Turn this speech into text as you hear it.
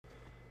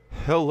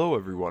Hello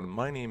everyone,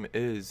 my name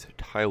is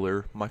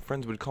Tyler. My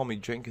friends would call me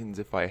Jenkins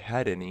if I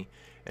had any,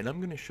 and I'm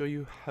going to show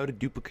you how to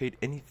duplicate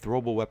any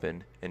throwable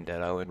weapon in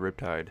Dead Island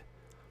Riptide.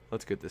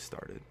 Let's get this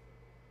started.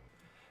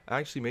 I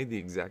actually made the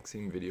exact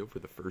same video for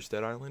the first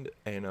Dead Island,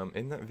 and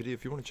in that video,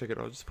 if you want to check it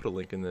out, I'll just put a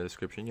link in the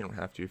description. You don't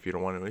have to if you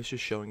don't want to. It's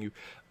just showing you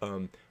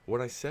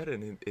what I said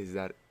in it is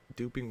that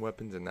duping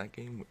weapons in that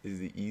game is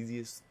the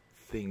easiest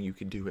thing you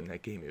could do in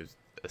that game. It was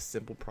a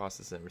simple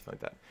process and everything like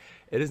that.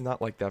 It is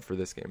not like that for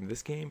this game.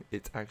 This game,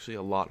 it's actually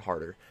a lot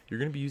harder. You're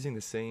going to be using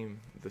the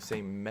same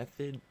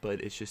method, but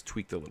it's just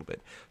tweaked a little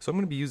bit. So I'm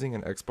going to be using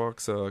an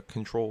Xbox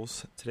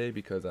controls today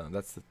because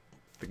that's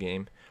the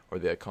game, or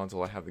the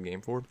console I have the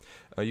game for.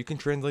 You can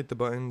translate the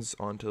buttons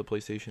onto the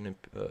PlayStation and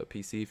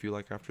PC if you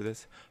like after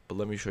this, but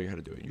let me show you how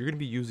to do it. You're going to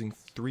be using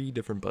 3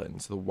 different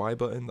buttons: the Y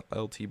button,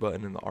 the LT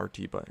button, and the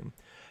RT button.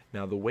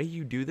 Now the way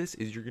you do this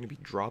is you're going to be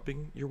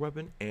dropping your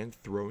weapon and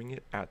throwing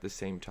it at the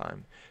same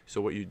time.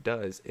 So what it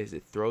does is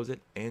it throws it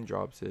and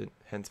drops it,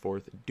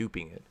 henceforth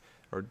duping it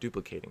or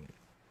duplicating it.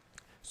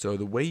 So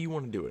the way you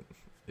want to do it,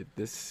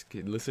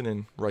 listen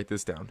and write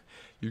this down.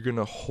 You're going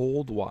to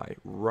hold Y,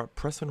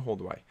 press and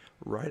hold Y.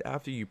 Right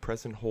after you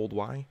press and hold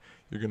Y,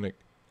 you're going to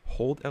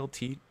hold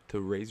LT to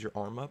raise your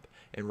arm up,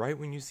 and right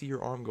when you see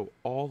your arm go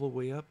all the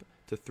way up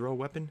to throw a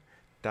weapon,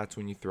 that's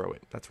when you throw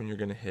it. That's when you're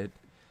going to hit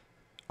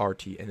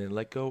RT and then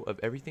let go of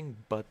everything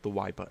but the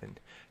Y button.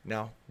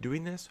 Now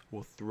doing this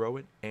will throw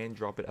it and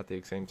drop it at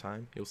the same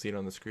time. You'll see it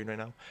on the screen right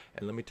now,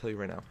 and let me tell you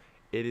right now,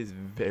 it is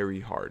very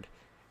hard.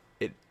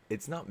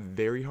 It's not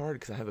very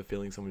hard because I have a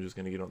feeling someone's just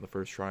going to get on the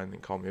first try and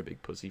then call me a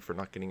big pussy for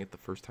not getting it the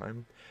first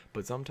time.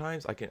 But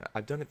sometimes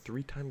I've done it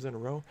 3 times in a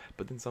row,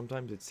 but then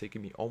sometimes it's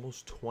taken me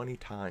almost 20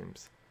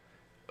 times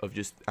of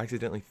just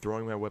accidentally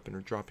throwing my weapon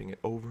or dropping it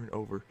over and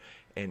over,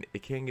 and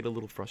it can get a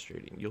little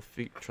frustrating.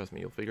 Trust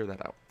me, you'll figure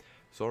that out.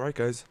 So alright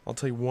guys, I'll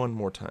tell you one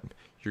more time.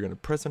 You're going to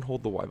press and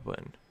hold the Y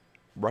button.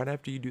 Right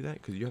after you do that,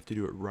 because you have to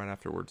do it right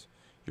afterwards,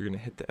 you're going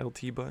to hit the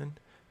LT button,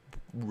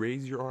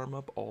 raise your arm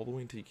up all the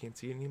way until you can't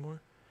see it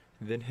anymore,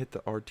 then hit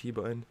the RT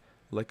button,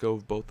 let go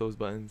of both those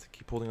buttons,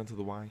 keep holding onto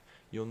the Y.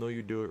 You'll know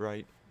you do it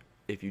right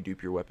if you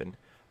dupe your weapon.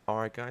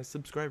 Alright guys,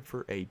 subscribe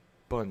for a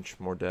bunch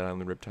more Dead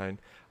Island Riptide.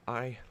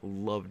 I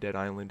love Dead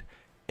Island,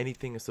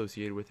 anything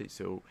associated with it,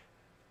 so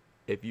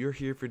if you're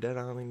here for Dead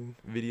Island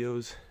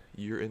videos,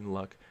 you're in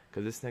luck,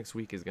 because this next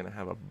week is going to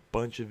have a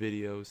bunch of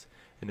videos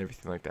and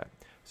everything like that.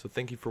 So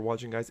thank you for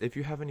watching guys. If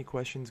you have any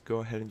questions, go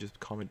ahead and just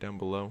comment down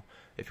below.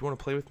 If you want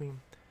to play with me,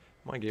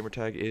 my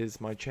gamertag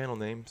is my channel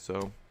name,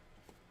 so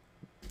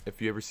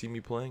if you ever see me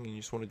playing and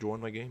you just want to join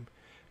my game,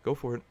 go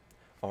for it.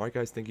 Alright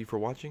guys, thank you for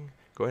watching.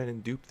 Go ahead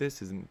and dupe this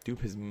and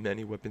dupe as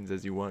many weapons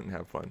as you want and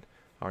have fun.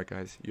 Alright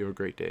guys, you have a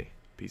great day.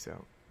 Peace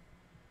out.